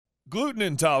Gluten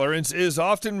intolerance is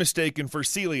often mistaken for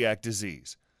celiac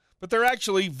disease, but they're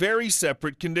actually very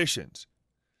separate conditions.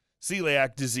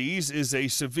 Celiac disease is a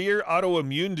severe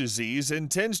autoimmune disease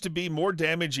and tends to be more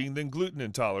damaging than gluten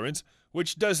intolerance,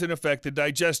 which doesn't affect the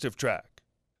digestive tract.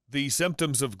 The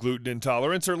symptoms of gluten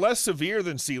intolerance are less severe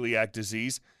than celiac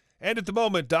disease, and at the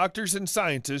moment, doctors and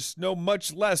scientists know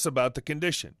much less about the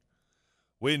condition.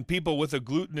 When people with a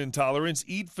gluten intolerance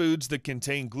eat foods that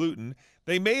contain gluten,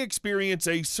 they may experience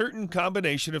a certain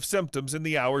combination of symptoms in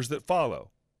the hours that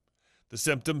follow. The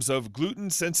symptoms of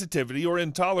gluten sensitivity or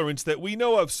intolerance that we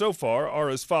know of so far are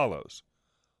as follows.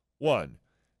 1.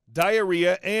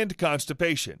 Diarrhea and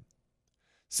constipation.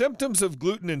 Symptoms of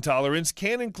gluten intolerance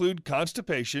can include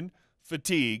constipation,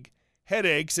 fatigue,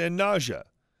 headaches, and nausea.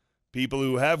 People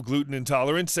who have gluten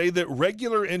intolerance say that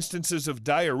regular instances of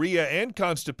diarrhea and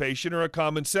constipation are a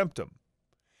common symptom.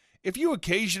 If you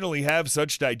occasionally have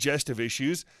such digestive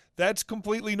issues, that's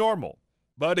completely normal,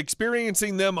 but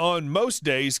experiencing them on most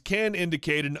days can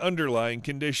indicate an underlying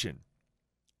condition.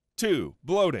 2.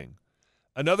 Bloating.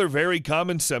 Another very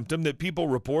common symptom that people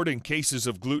report in cases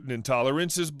of gluten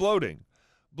intolerance is bloating.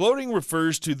 Bloating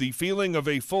refers to the feeling of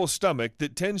a full stomach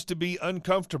that tends to be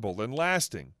uncomfortable and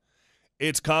lasting.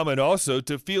 It's common also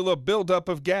to feel a buildup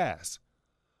of gas.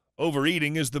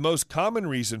 Overeating is the most common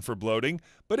reason for bloating,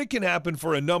 but it can happen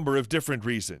for a number of different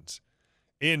reasons.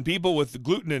 In people with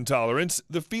gluten intolerance,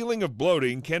 the feeling of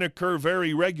bloating can occur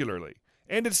very regularly,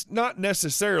 and it's not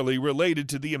necessarily related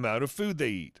to the amount of food they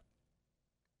eat.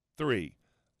 3.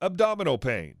 Abdominal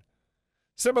pain.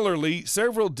 Similarly,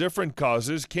 several different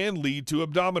causes can lead to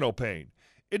abdominal pain.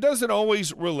 It doesn't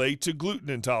always relate to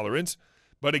gluten intolerance,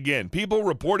 but again, people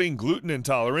reporting gluten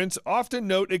intolerance often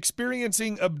note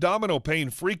experiencing abdominal pain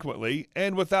frequently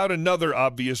and without another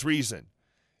obvious reason.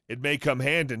 It may come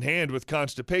hand in hand with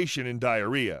constipation and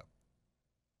diarrhea.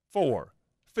 4.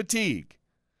 Fatigue.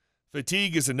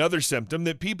 Fatigue is another symptom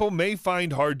that people may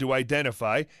find hard to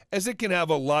identify, as it can have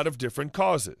a lot of different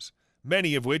causes,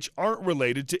 many of which aren't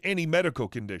related to any medical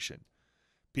condition.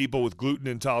 People with gluten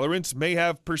intolerance may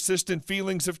have persistent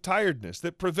feelings of tiredness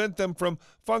that prevent them from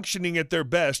functioning at their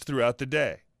best throughout the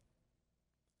day.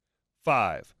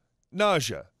 5.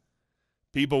 Nausea.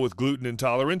 People with gluten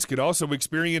intolerance can also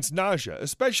experience nausea,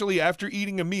 especially after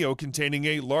eating a meal containing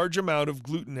a large amount of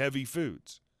gluten-heavy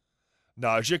foods.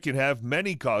 Nausea can have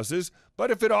many causes,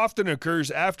 but if it often occurs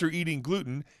after eating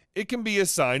gluten, it can be a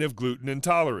sign of gluten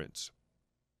intolerance.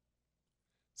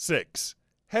 6.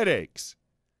 Headaches.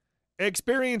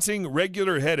 Experiencing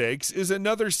regular headaches is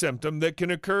another symptom that can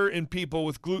occur in people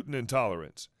with gluten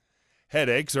intolerance.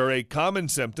 Headaches are a common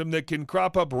symptom that can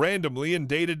crop up randomly in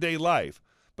day-to-day life,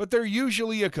 but they're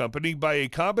usually accompanied by a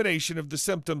combination of the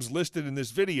symptoms listed in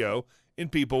this video in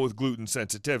people with gluten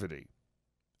sensitivity.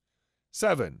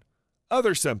 7.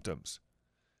 Other symptoms.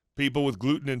 People with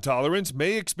gluten intolerance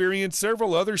may experience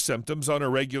several other symptoms on a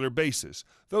regular basis,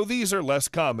 though these are less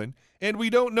common, and we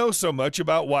don't know so much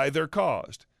about why they're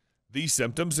caused. These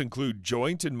symptoms include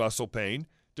joint and muscle pain,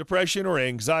 depression or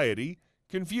anxiety,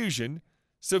 confusion,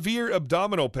 severe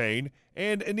abdominal pain,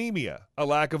 and anemia, a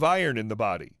lack of iron in the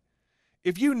body.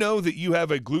 If you know that you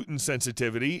have a gluten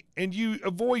sensitivity and you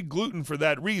avoid gluten for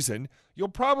that reason, you'll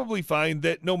probably find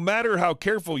that no matter how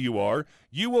careful you are,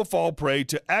 you will fall prey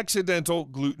to accidental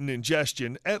gluten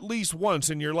ingestion at least once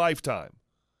in your lifetime.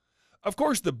 Of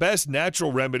course, the best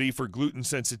natural remedy for gluten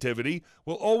sensitivity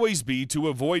will always be to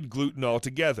avoid gluten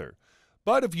altogether.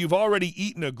 But if you've already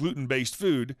eaten a gluten-based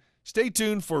food, stay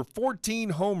tuned for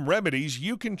 14 home remedies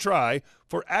you can try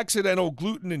for accidental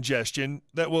gluten ingestion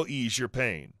that will ease your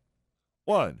pain.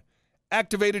 1.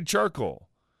 Activated charcoal.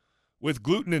 With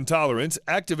gluten intolerance,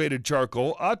 activated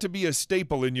charcoal ought to be a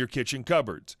staple in your kitchen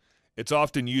cupboards. It's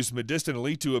often used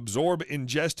medicinally to absorb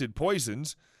ingested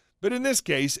poisons, but in this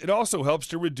case, it also helps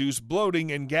to reduce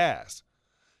bloating and gas.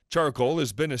 Charcoal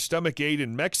has been a stomach aid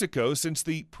in Mexico since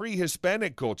the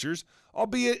pre-Hispanic cultures,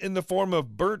 albeit in the form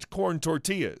of burnt corn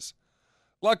tortillas.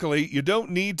 Luckily, you don't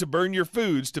need to burn your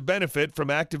foods to benefit from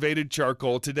activated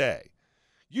charcoal today.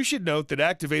 You should note that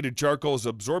activated charcoal's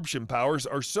absorption powers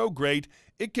are so great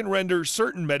it can render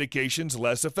certain medications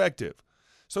less effective.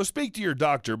 So speak to your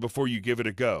doctor before you give it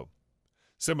a go.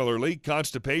 Similarly,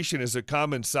 constipation is a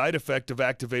common side effect of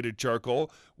activated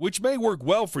charcoal, which may work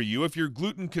well for you if your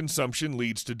gluten consumption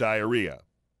leads to diarrhea.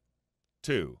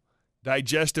 2.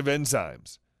 Digestive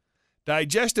enzymes.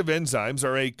 Digestive enzymes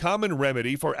are a common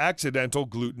remedy for accidental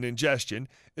gluten ingestion,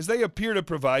 as they appear to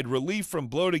provide relief from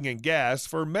bloating and gas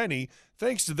for many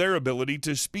thanks to their ability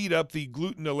to speed up the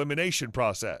gluten elimination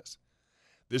process.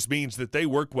 This means that they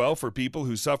work well for people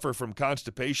who suffer from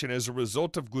constipation as a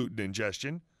result of gluten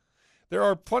ingestion. There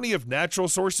are plenty of natural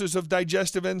sources of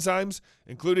digestive enzymes,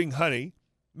 including honey,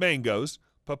 mangoes,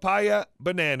 papaya,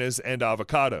 bananas, and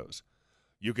avocados.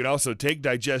 You can also take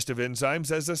digestive enzymes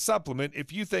as a supplement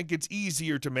if you think it's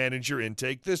easier to manage your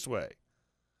intake this way.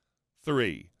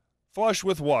 3. Flush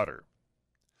with water.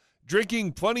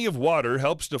 Drinking plenty of water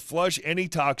helps to flush any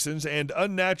toxins and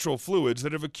unnatural fluids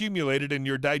that have accumulated in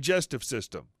your digestive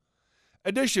system.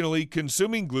 Additionally,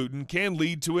 consuming gluten can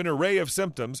lead to an array of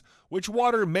symptoms which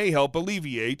water may help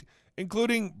alleviate,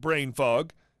 including brain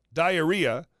fog,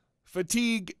 diarrhea,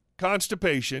 fatigue,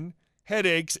 constipation,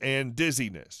 headaches, and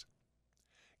dizziness.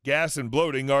 Gas and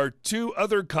bloating are two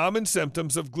other common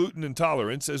symptoms of gluten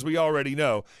intolerance, as we already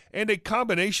know, and a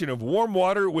combination of warm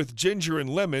water with ginger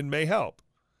and lemon may help.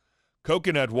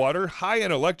 Coconut water, high in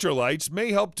electrolytes,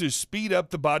 may help to speed up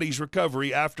the body's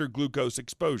recovery after glucose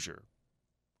exposure.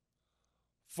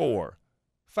 4.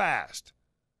 Fast.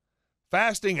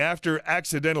 Fasting after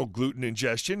accidental gluten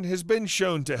ingestion has been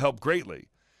shown to help greatly.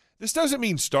 This doesn't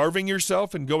mean starving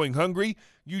yourself and going hungry.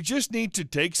 You just need to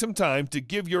take some time to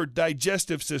give your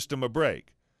digestive system a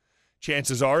break.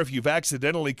 Chances are, if you've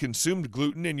accidentally consumed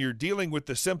gluten and you're dealing with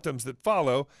the symptoms that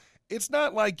follow, it's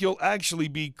not like you'll actually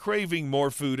be craving more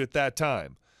food at that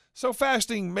time. So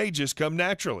fasting may just come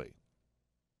naturally.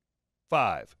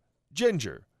 5.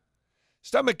 Ginger.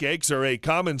 Stomach aches are a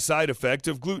common side effect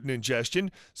of gluten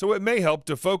ingestion, so it may help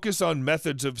to focus on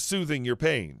methods of soothing your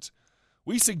pains.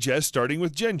 We suggest starting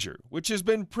with ginger, which has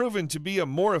been proven to be a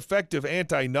more effective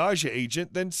anti-nausea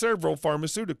agent than several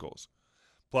pharmaceuticals.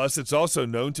 Plus, it's also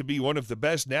known to be one of the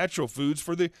best natural foods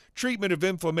for the treatment of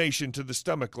inflammation to the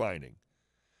stomach lining.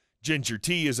 Ginger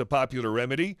tea is a popular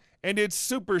remedy, and it's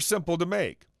super simple to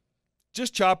make.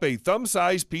 Just chop a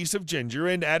thumb-sized piece of ginger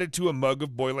and add it to a mug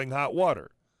of boiling hot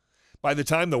water. By the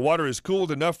time the water is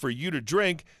cooled enough for you to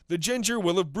drink, the ginger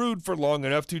will have brewed for long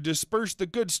enough to disperse the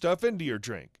good stuff into your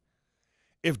drink.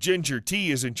 If ginger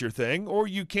tea isn't your thing, or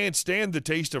you can't stand the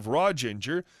taste of raw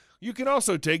ginger, you can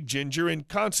also take ginger in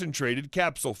concentrated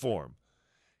capsule form.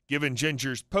 Given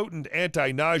ginger's potent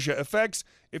anti-nausea effects,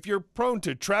 if you're prone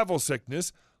to travel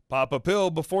sickness, pop a pill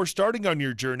before starting on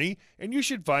your journey, and you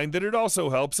should find that it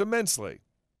also helps immensely.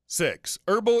 6.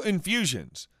 Herbal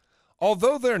infusions.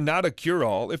 Although they're not a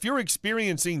cure-all, if you're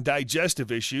experiencing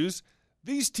digestive issues,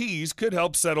 these teas could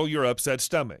help settle your upset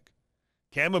stomach.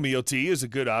 Chamomile tea is a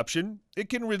good option. It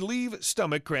can relieve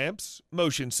stomach cramps,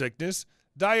 motion sickness,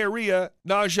 diarrhea,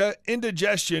 nausea,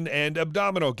 indigestion, and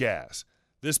abdominal gas.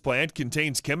 This plant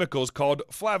contains chemicals called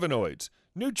flavonoids,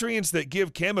 nutrients that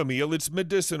give chamomile its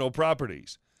medicinal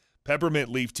properties. Peppermint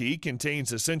leaf tea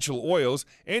contains essential oils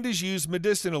and is used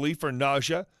medicinally for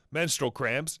nausea, menstrual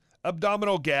cramps,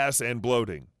 abdominal gas, and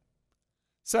bloating.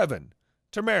 7.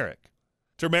 Turmeric.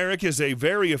 Turmeric is a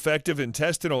very effective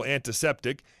intestinal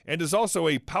antiseptic and is also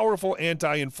a powerful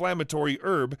anti-inflammatory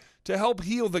herb to help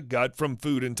heal the gut from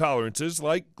food intolerances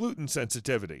like gluten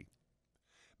sensitivity.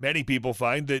 Many people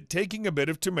find that taking a bit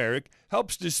of turmeric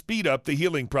helps to speed up the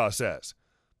healing process.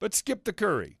 But skip the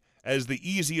curry, as the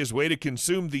easiest way to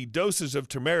consume the doses of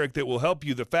turmeric that will help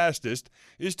you the fastest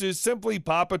is to simply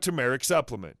pop a turmeric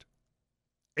supplement.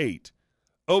 8.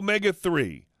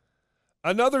 Omega-3.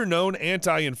 Another known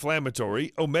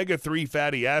anti-inflammatory, omega-3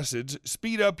 fatty acids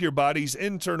speed up your body's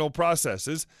internal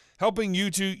processes, helping you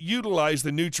to utilize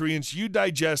the nutrients you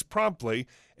digest promptly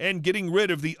and getting rid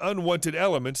of the unwanted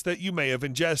elements that you may have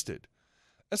ingested.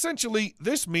 Essentially,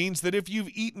 this means that if you've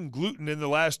eaten gluten in the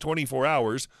last 24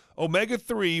 hours,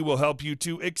 omega-3 will help you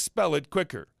to expel it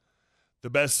quicker. The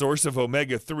best source of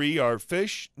omega-3 are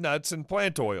fish, nuts, and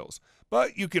plant oils,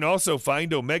 but you can also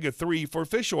find omega-3 for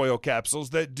fish oil capsules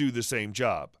that do the same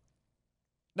job.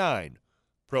 9.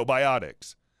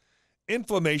 Probiotics.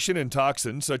 Inflammation and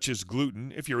toxins such as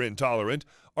gluten, if you're intolerant,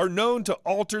 are known to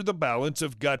alter the balance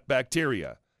of gut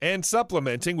bacteria, and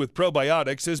supplementing with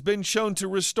probiotics has been shown to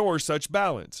restore such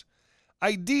balance.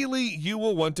 Ideally, you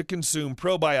will want to consume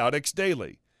probiotics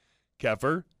daily.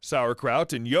 Kefir,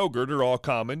 sauerkraut, and yogurt are all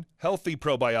common, healthy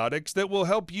probiotics that will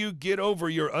help you get over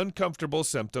your uncomfortable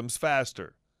symptoms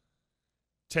faster.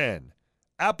 10.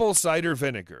 Apple cider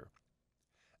vinegar.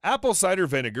 Apple cider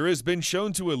vinegar has been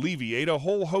shown to alleviate a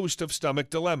whole host of stomach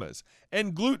dilemmas,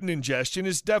 and gluten ingestion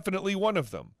is definitely one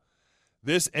of them.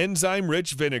 This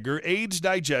enzyme-rich vinegar aids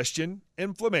digestion,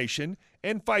 inflammation,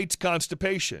 and fights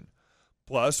constipation.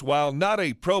 Plus, while not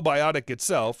a probiotic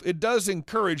itself, it does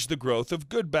encourage the growth of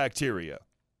good bacteria.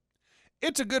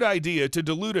 It's a good idea to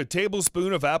dilute a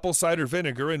tablespoon of apple cider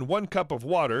vinegar in 1 cup of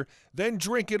water, then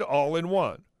drink it all in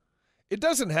one. It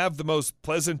doesn't have the most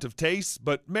pleasant of tastes,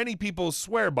 but many people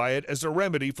swear by it as a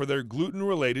remedy for their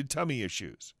gluten-related tummy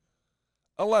issues.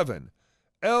 11.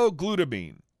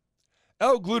 L-glutamine.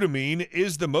 L-glutamine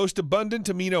is the most abundant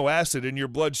amino acid in your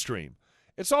bloodstream.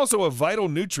 It's also a vital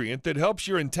nutrient that helps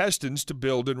your intestines to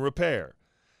build and repair.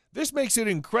 This makes it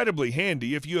incredibly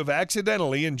handy if you have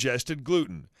accidentally ingested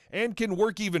gluten, and can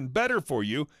work even better for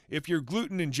you if your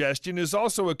gluten ingestion is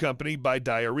also accompanied by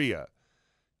diarrhea.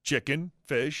 Chicken,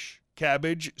 fish,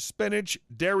 cabbage, spinach,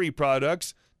 dairy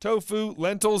products, tofu,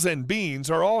 lentils, and beans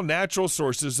are all natural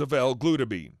sources of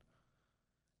L-glutamine.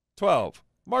 12.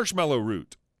 Marshmallow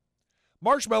root.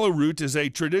 Marshmallow root is a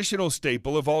traditional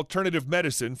staple of alternative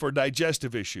medicine for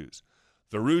digestive issues.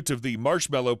 The root of the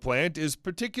marshmallow plant is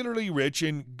particularly rich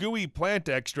in gooey plant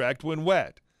extract when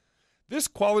wet. This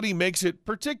quality makes it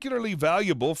particularly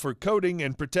valuable for coating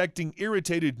and protecting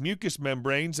irritated mucous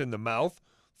membranes in the mouth,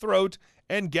 throat,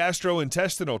 and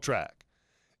gastrointestinal tract.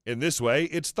 In this way,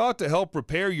 it's thought to help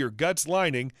repair your gut's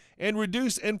lining and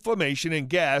reduce inflammation and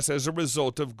gas as a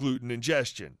result of gluten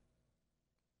ingestion.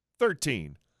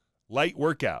 13. Light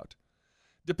workout.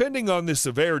 Depending on the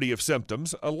severity of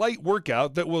symptoms, a light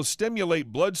workout that will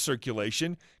stimulate blood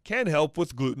circulation can help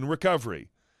with gluten recovery.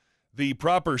 The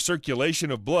proper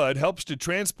circulation of blood helps to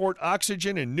transport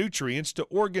oxygen and nutrients to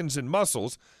organs and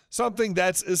muscles, something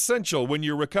that's essential when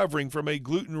you're recovering from a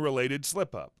gluten-related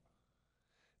slip-up.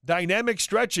 Dynamic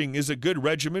stretching is a good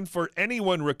regimen for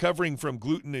anyone recovering from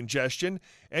gluten ingestion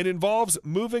and involves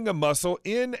moving a muscle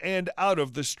in and out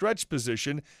of the stretch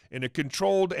position in a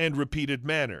controlled and repeated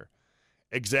manner.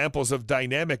 Examples of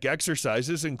dynamic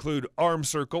exercises include arm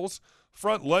circles,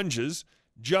 front lunges,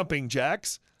 jumping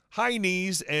jacks, high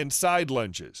knees, and side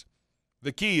lunges.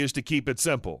 The key is to keep it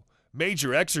simple.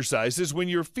 Major exercises when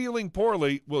you're feeling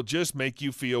poorly will just make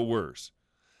you feel worse.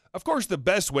 Of course, the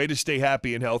best way to stay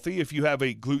happy and healthy if you have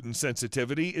a gluten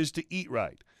sensitivity is to eat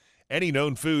right. Any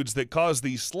known foods that cause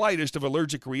the slightest of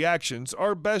allergic reactions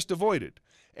are best avoided.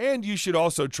 And you should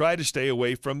also try to stay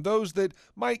away from those that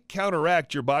might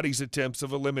counteract your body's attempts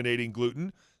of eliminating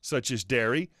gluten, such as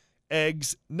dairy,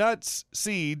 eggs, nuts,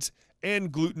 seeds,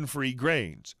 and gluten-free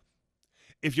grains.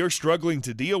 If you're struggling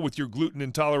to deal with your gluten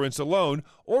intolerance alone,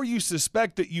 or you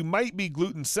suspect that you might be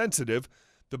gluten sensitive,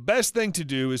 the best thing to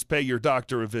do is pay your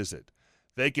doctor a visit.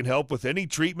 They can help with any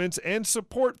treatments and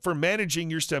support for managing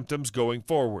your symptoms going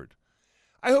forward.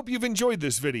 I hope you've enjoyed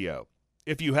this video.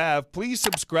 If you have, please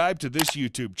subscribe to this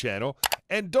YouTube channel,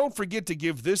 and don't forget to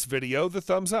give this video the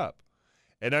thumbs up.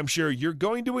 And I'm sure you're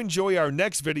going to enjoy our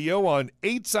next video on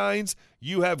 8 signs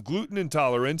you have gluten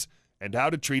intolerance and how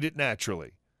to treat it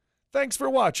naturally. Thanks for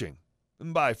watching,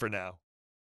 and bye for now.